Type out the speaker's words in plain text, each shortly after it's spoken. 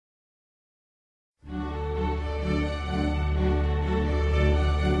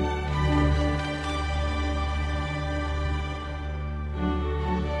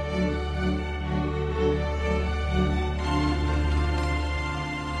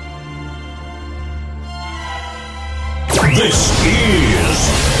This is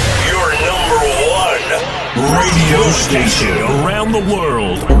your number one radio station around the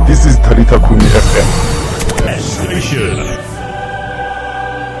world. This is Talita Kumi FM. Station.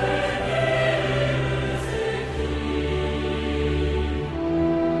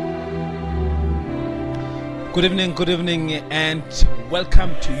 Good evening, and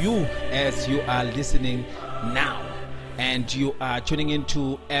welcome to you as you are listening now. And you are tuning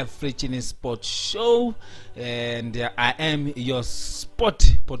into African Sport Show, and I am your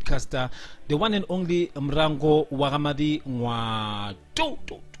sport podcaster, the one and only Mrango Wagamadi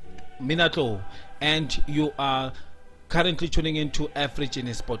Minato, and you are currently tuning into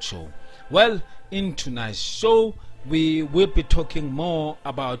African Sport Show. Well, in tonight's show, we will be talking more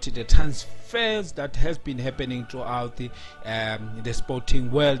about the transfers that has been happening throughout the sporting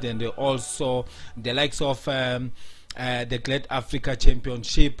world, and also the likes of the Glad Africa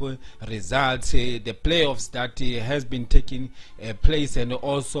Championship results, the playoffs that has been taking place, and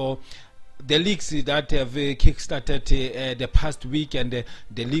also the leagues that have kick-started the past week, and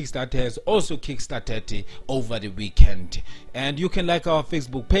the leagues that has also kick-started over the weekend. And you can like our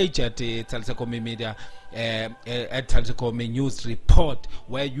Facebook page at Talsakome Media, at Talsakome News Report,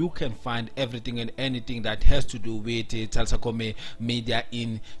 where you can find everything and anything that has to do with Talsakome Media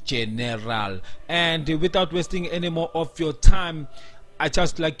in general. And without wasting any more of your time, I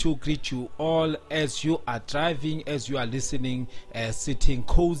just like to greet you all as you are driving, as you are listening, sitting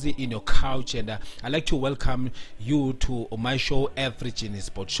cozy in your couch, and I'd like to welcome you to my show, African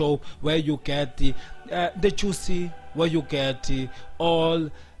Sport Show, where you get the juicy, where you get all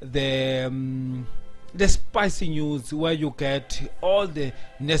the spicy news, where you get all the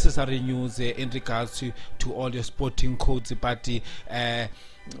necessary news in regards to all your sporting codes, but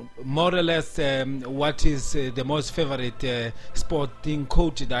more or less what is the most favorite sporting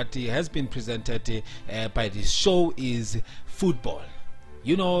code that has been presented by this show is football.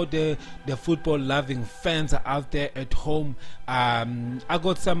 You know, the football loving fans are out there at home. I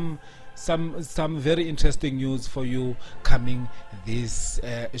got some very interesting news for you coming this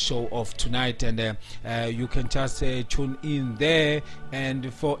show of tonight, and you can just tune in there.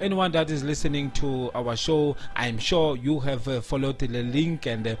 And for anyone that is listening to our show, I'm sure you have followed the link,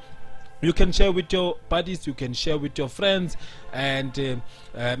 and you can share with your buddies, you can share with your friends, and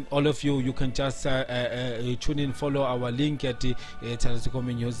all of you can just tune in, follow our link at the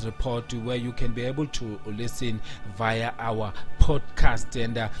Talsakome News Report, where you can be able to listen via our podcast.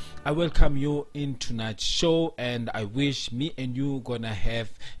 And I welcome you in tonight's show, and I wish me and you gonna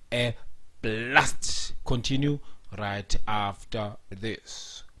have a blast. Continue right after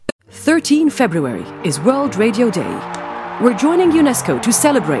this. 13 February is World Radio Day. We're joining UNESCO to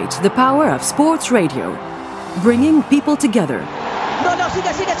celebrate the power of sports radio, bringing people together,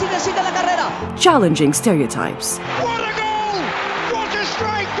 challenging stereotypes, What a goal! What a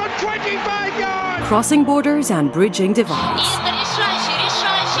strike from 25 yards! crossing borders and bridging divides,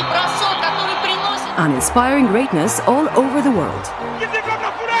 and inspiring greatness all over the world.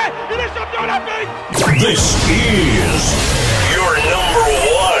 This is your number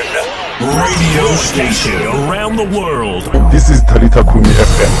one radio station around the world. This is Talita Kumi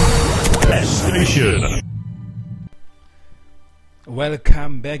FM. Station.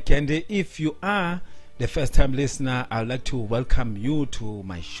 Welcome back, and if you are the first time listener, I'd like to welcome you to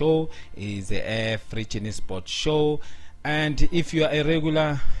my show. It's the African Sport Show, and if you are a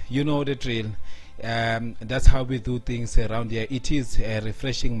regular, you know the drill. That's how we do things around here. It is a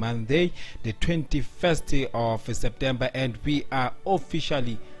refreshing Monday, the 21st of September, and we are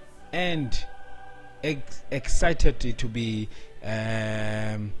officially and excited to be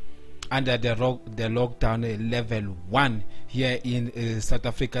under the lockdown level 1 here in South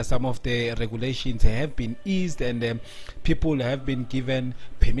Africa. Some of the regulations have been eased, and people have been given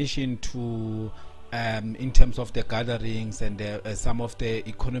permission to in terms of the gatherings, and some of the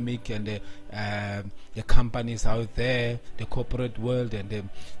economic and the companies out there, the corporate world, and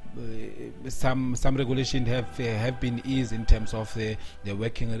some regulations have been eased in terms of the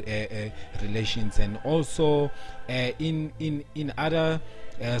working relations, and also in other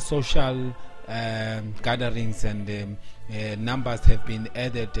social gatherings, and numbers have been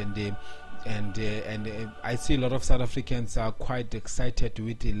added, and I see a lot of South Africans are quite excited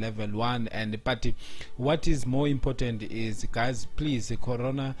with the level 1. But what is more important is, guys, please, the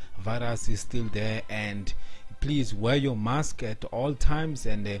coronavirus is still there, and please wear your mask at all times,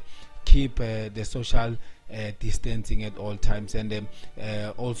 and keep the social distancing at all times, and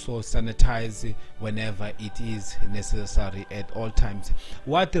also sanitize whenever it is necessary at all times.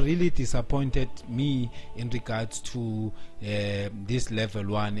 What really disappointed me in regards to this level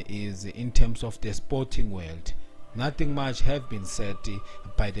 1 is in terms of the sporting world. nothing much have been said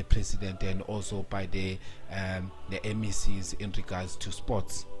by the president and also by the MECs in regards to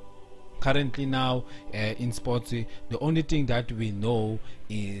sports. Currently now in sports, the only thing that we know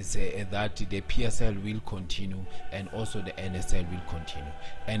is that the PSL will continue and also the NSL will continue.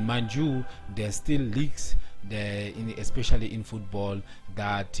 And mind you, there's still leagues, especially in football,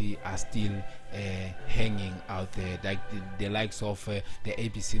 that are still hanging out there, like the likes of the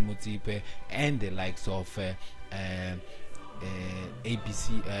ABC Motsepe and the likes of the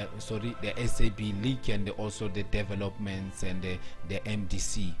SAB League, and also the developments and the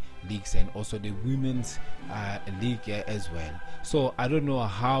MDC leagues, and also the women's league as well. So I don't know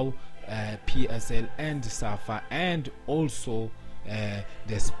how PSL and SAFA and also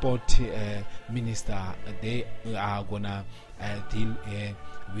the sport minister, they are gonna deal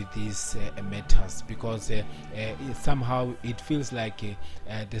with these matters, because somehow it feels like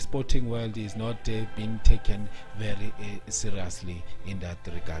the sporting world is not being taken very seriously in that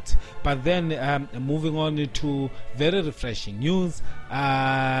regard. But then moving on to very refreshing news.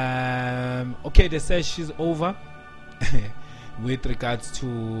 Okay, the search is over with regards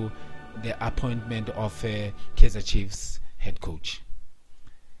to the appointment of Kaizer Chiefs head coach.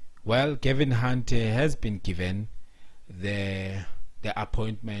 Well, Kevin Hunt has been given the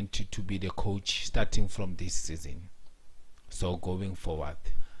appointment to be the coach starting from this season, so going forward.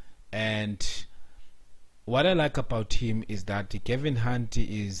 And what I like about him is that Kevin Hunt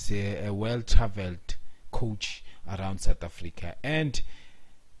is a well-traveled coach around South Africa and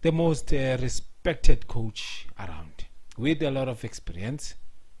the most respected coach around, with a lot of experience.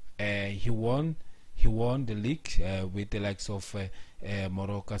 He won the league with the likes of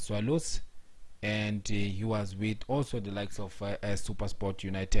Moroka Swallows, and he was with also the likes of SuperSport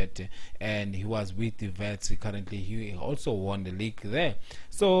United, and he was with the Vets. Currently he also won the league there.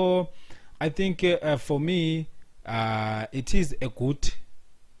 So I think for me it is a good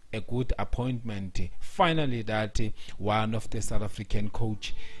appointment finally, that one of the South African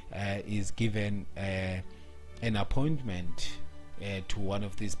coach is given an appointment to one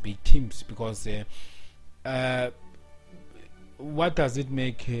of these big teams, because what does it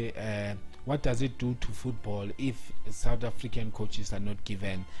make what does it do to football if South African coaches are not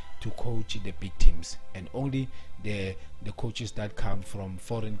given to coach the big teams, and only the coaches that come from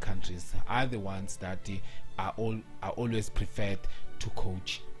foreign countries are the ones that are always preferred to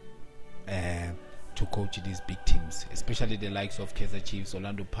coach these big teams, especially the likes of Kaizer Chiefs,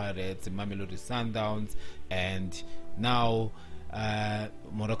 Orlando Pirates, Mamelodi Sundowns, and now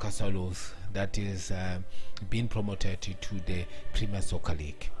Moroka Swallows, that is being promoted to the Premier Soccer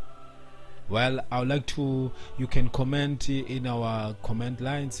League. Well, I would like to, you can comment in our comment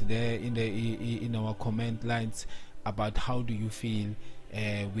lines there, in our comment lines, about how do you feel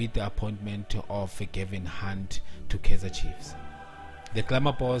with the appointment of Kevin Hunt to Kaizer Chiefs. The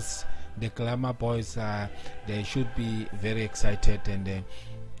Glamour Boys, they should be very excited, and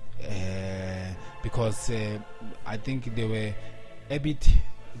because I think they were a bit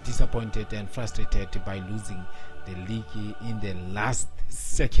disappointed and frustrated by losing the league in the last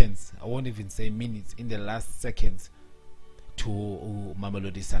seconds. I won't even say minutes, in the last seconds to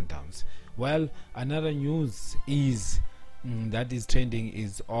Mamelodi Sundowns. Well, another news is that is trending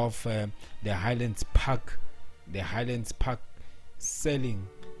is of the Highlands Park selling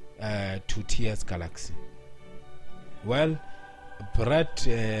to TS Galaxy. Well, Brett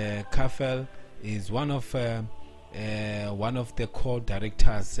Kaffel is one of the core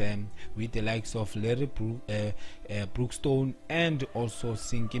directors with the likes of Larry Brookstone and also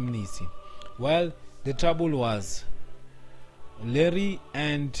Sinki Mnisi. Well, the trouble was Larry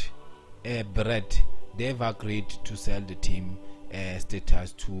and Brett, they've agreed to sell the team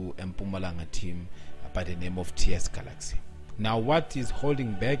status to Mpumalanga team by the name of TS Galaxy. Now what is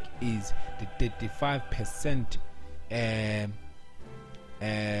holding back is the 35%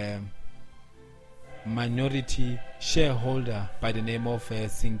 minority shareholder by the name of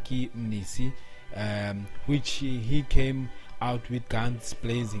Sinki Mnisi, which he came out with guns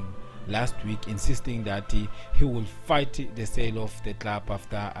blazing last week, insisting that he will fight the sale of the club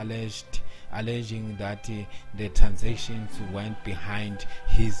after alleging that the transactions went behind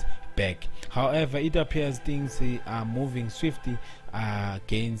his back. However, it appears things are moving swiftly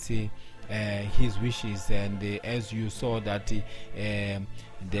against his wishes, and as you saw that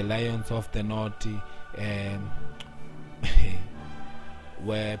the Lions of the North,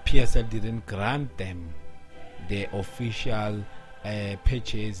 where PSL didn't grant them the official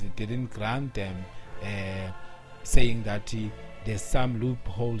purchase, didn't grant them, saying that there's some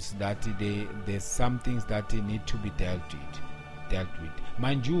loopholes, that there's some things that need to be dealt with.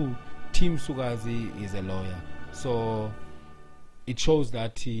 Mind you, Tim Sugazi is a lawyer, So it shows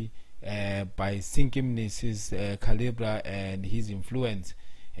that by Sinkimnis's caliber and his influence,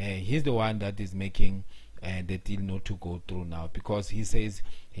 he's the one that is making the deal not to go through now, because he says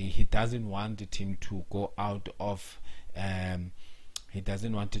he doesn't want the team to go out of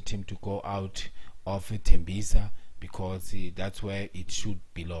Tembisa, because that's where it should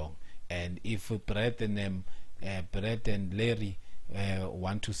belong. And if Brett and Larry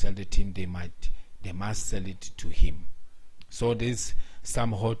want to sell the team, they must sell it to him. So there's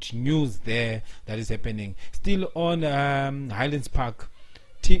some hot news there that is happening. Still on Highlands Park,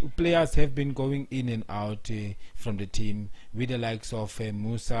 players have been going in and out from the team, with the likes of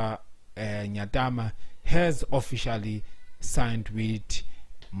Musa Nyatama has officially signed with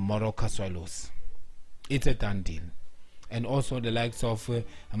Moroka Swallows. It's a done deal. And also the likes of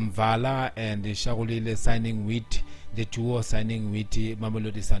Mvala and Shagulile signing with the duo, signing with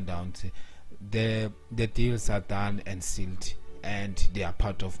Mamelodi Sundowns. The deals are done and sealed, and they are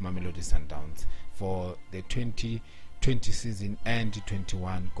part of Mamelodi Sundowns for the 2020 season and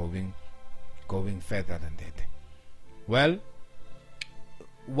 21 going further than that. Well,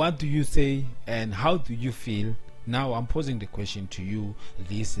 what do you say and how do you feel? Now I'm posing the question to you,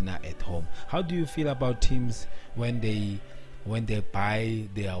 listener at home. How do you feel about teams when they buy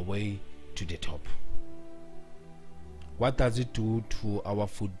their way to the top? What does it do to our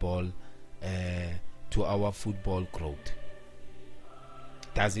football growth?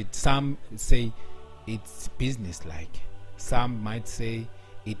 Does it? Some say it's business-like. Some might say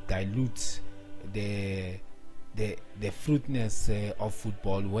it dilutes the fruitness of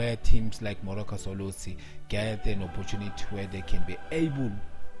football, where teams like Moroka Swallows get an opportunity where they can be able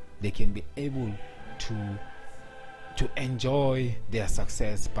to enjoy their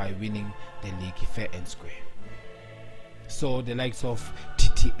success by winning the league fair and square. So the likes of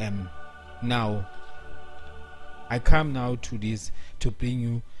TTM. Now I come now to this to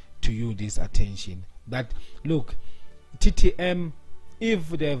bring to you this attention, that look, TTM, if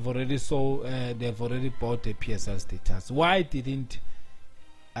they've already bought the PSL status, why didn't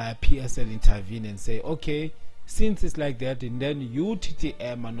PSL intervene and say, okay, since it's like that, and then you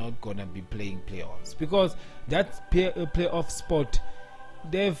TTM are not gonna be playing playoffs, because that's playoff sport.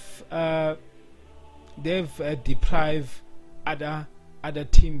 They've deprived other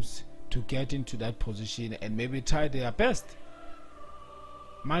teams to get into that position and maybe try their best.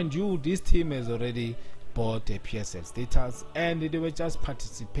 Mind you, this team has already bought a PSL status, and they were just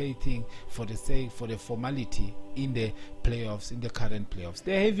participating for the formality in the playoffs, in the current playoffs.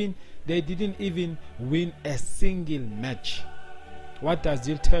 They didn't even win a single match. What does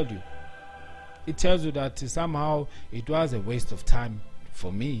it tell you? It tells you that somehow it was a waste of time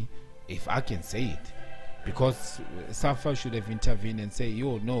for me, if I can say it, because SAFA should have intervened and say,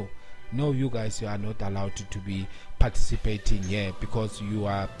 no, you guys, you are not allowed to be participating here, because you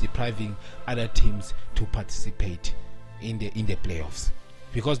are depriving other teams to participate in the playoffs.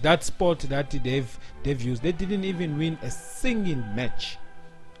 Because that sport that they've used, they didn't even win a single match,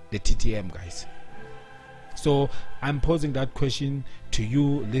 the TTM guys. So I'm posing that question to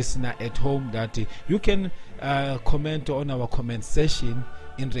you, listener at home, that you can comment on our comment session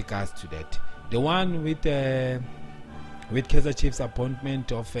in regards to that. The one with Kaizer Chiefs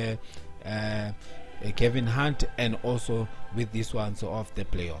appointment of Kevin Hunt, and also with this one of the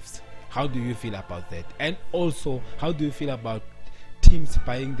playoffs. How do you feel about that? And also, how do you feel about teams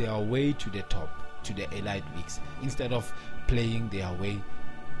buying their way to the top, to the elite leagues, instead of playing their way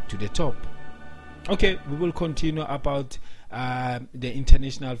to the top? Okay, we will continue about the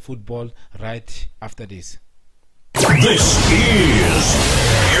international football right after this. This is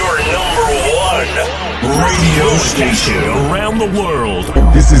your number one radio station around the world.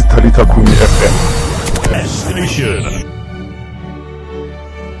 This is Talita Kumi FM. Station.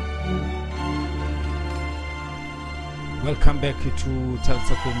 Welcome back to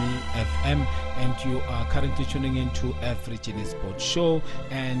Talsakumi FM, and you are currently tuning into African Sports Show,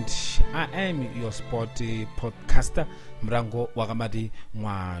 and I am your sport podcaster, Mrango Wagamadi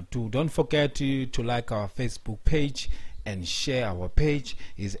Mwatu. Don't forget to like our Facebook page and share our page.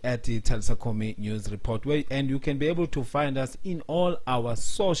 Is at the Talsakumi News Report, and you can be able to find us in all our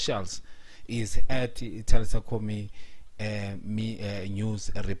socials. Is at Talsakumi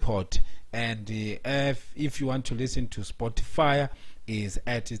News Report. And if you want to listen to Spotify, is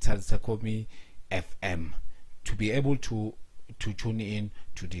at Talsakomi FM to be able to tune in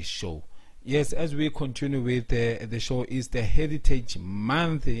to this show. Yes, as we continue with the show, is the Heritage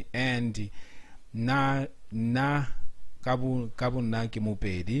Month, and na kabuna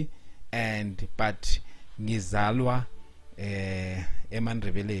kimupedi, and but ngizalwa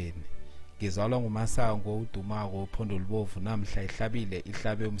emanrebeleni ngizalwa nguMasango uDumako uphondo libovu namhla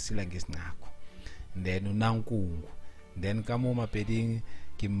ihlabe umsila ngesinqako then uNankungu then kamoma beding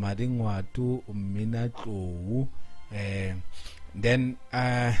kimadingwatu mina Tlowu then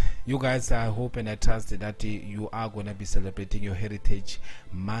you guys, I hope and I trust that you are going to be celebrating your Heritage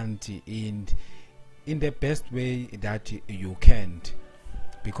Month in the best way that you can,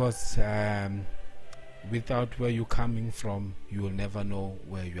 because without where you're coming from, you will never know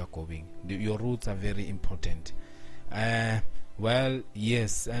where you are going. Your roots are very important. Well,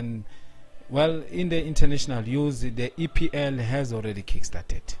 yes, and well, in the international news, the EPL has already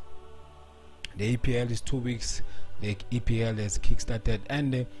kickstarted. The EPL is 2 weeks. The EPL has kickstarted,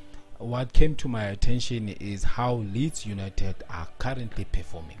 and what came to my attention is how Leeds United are currently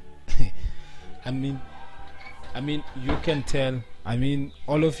performing. I mean, you can tell. I mean,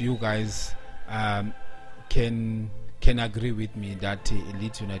 all of you guys can agree with me that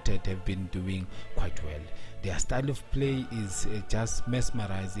Leeds United have been doing quite well. Their style of play is just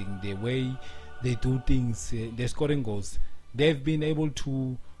mesmerizing. The way they do things, they're scoring goals. They've been able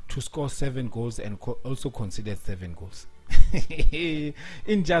to score 7 goals and also conceded 7 goals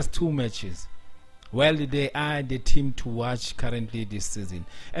in just 2 matches. Well, they are the team to watch currently this season.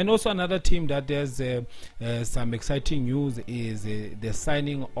 And also another team that there's some exciting news is the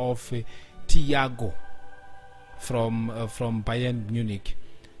signing of Thiago from Bayern Munich.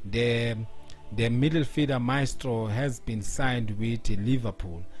 The midfielder maestro has been signed with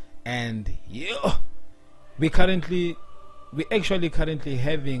Liverpool, and we actually currently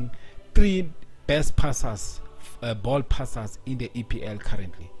having 3 best passers, ball passers in the EPL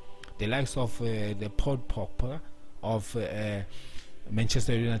currently. The likes of the Paul Pogba of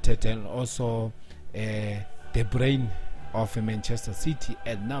Manchester United, and also the brain of Manchester City,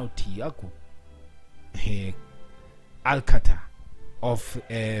 and now Thiago Alcantara of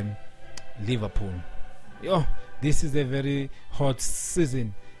Liverpool. This is a very hot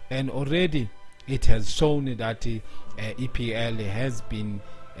season, and already it has shown that EPL has been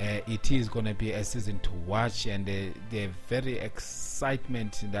it is going to be a season to watch, and the very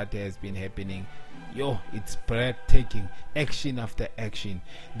excitement that has been happening, it's breathtaking, action after action.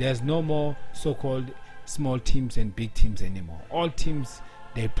 There's no more so-called small teams and big teams anymore. All teams,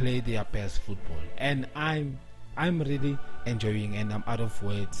 they play their best football, and I'm really enjoying, and I'm out of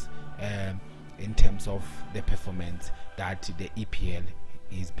words in terms of the performance that the EPL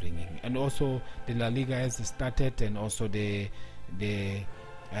is bringing. And also the La Liga has started, and also the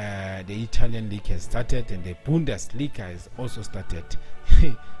Italian league has started, and the Bundesliga has also started.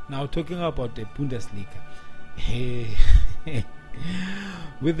 Now talking about the Bundesliga,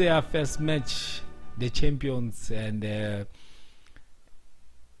 with their first match, the champions, and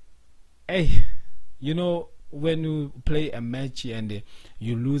when you play a match and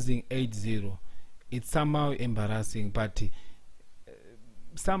you're losing 8-0, it's somehow embarrassing, but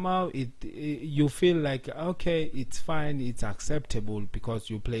somehow you feel like, okay, it's fine, it's acceptable, because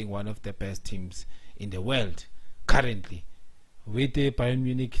you're playing one of the best teams in the world currently, with the Bayern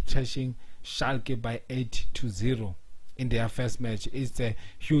Munich trashing Schalke by 8-0 in their first match. It's a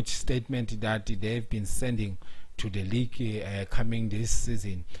huge statement that they've been sending to the league coming this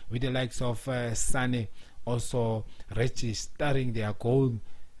season, with the likes of Sané also registering their goal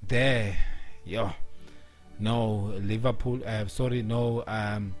there. No,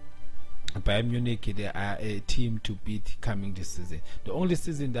 Bayern Munich, they are a team to beat coming this season. The only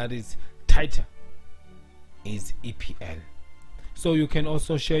season that is tighter is EPL. So you can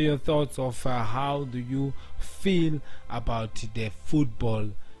also share your thoughts of how do you feel about the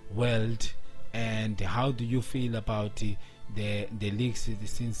football world, and how do you feel about the leagues,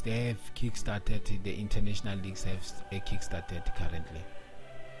 since they have kickstarted, the international leagues have kickstarted currently.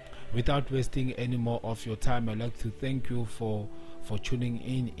 Without wasting any more of your time, I'd like to thank you for tuning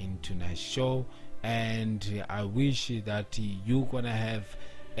in tonight's show, and I wish that you're gonna have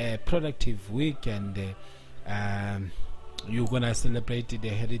a productive week, and you're gonna celebrate the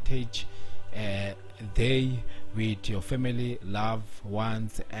Heritage Day with your family, loved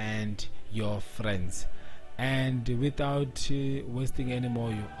ones, and your friends. And without wasting any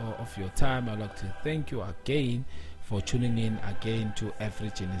more of your time, I'd like to thank you again for tuning in again to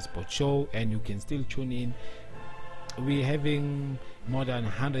Average in Sport Show, and you can still tune in. We're having more than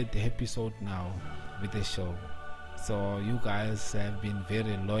 100 episodes now with the show, so you guys have been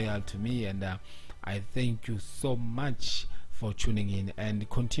very loyal to me, and I thank you so much for tuning in, and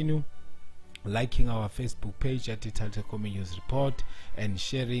continue liking our Facebook page at the Telecom News Report, and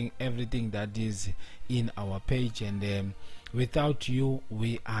sharing everything that is in our page. And without you,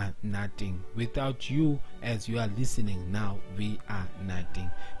 we are nothing. Without you, as you are listening now, we are nothing.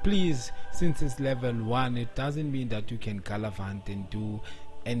 please, since it's level 1, it doesn't mean that you can gallivant and do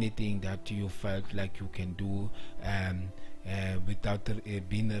anything that you felt like you can do without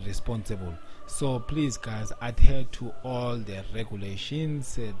being responsible. So please, guys, adhere to all the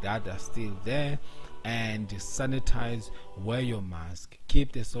regulations that are still there, and sanitize, wear your mask,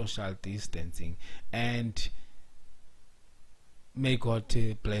 keep the social distancing, and may God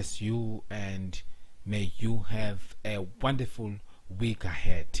bless you, and may you have a wonderful week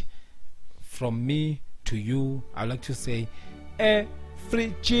ahead. From me to you, I'd like to say African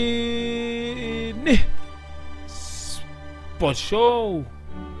Sport Show.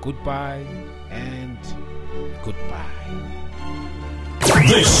 Goodbye and goodbye.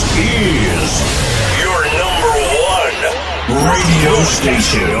 This is your number 1 radio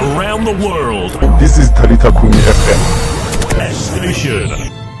station around the world. This is Talita Kumi FM.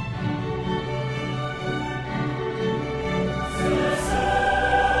 Station.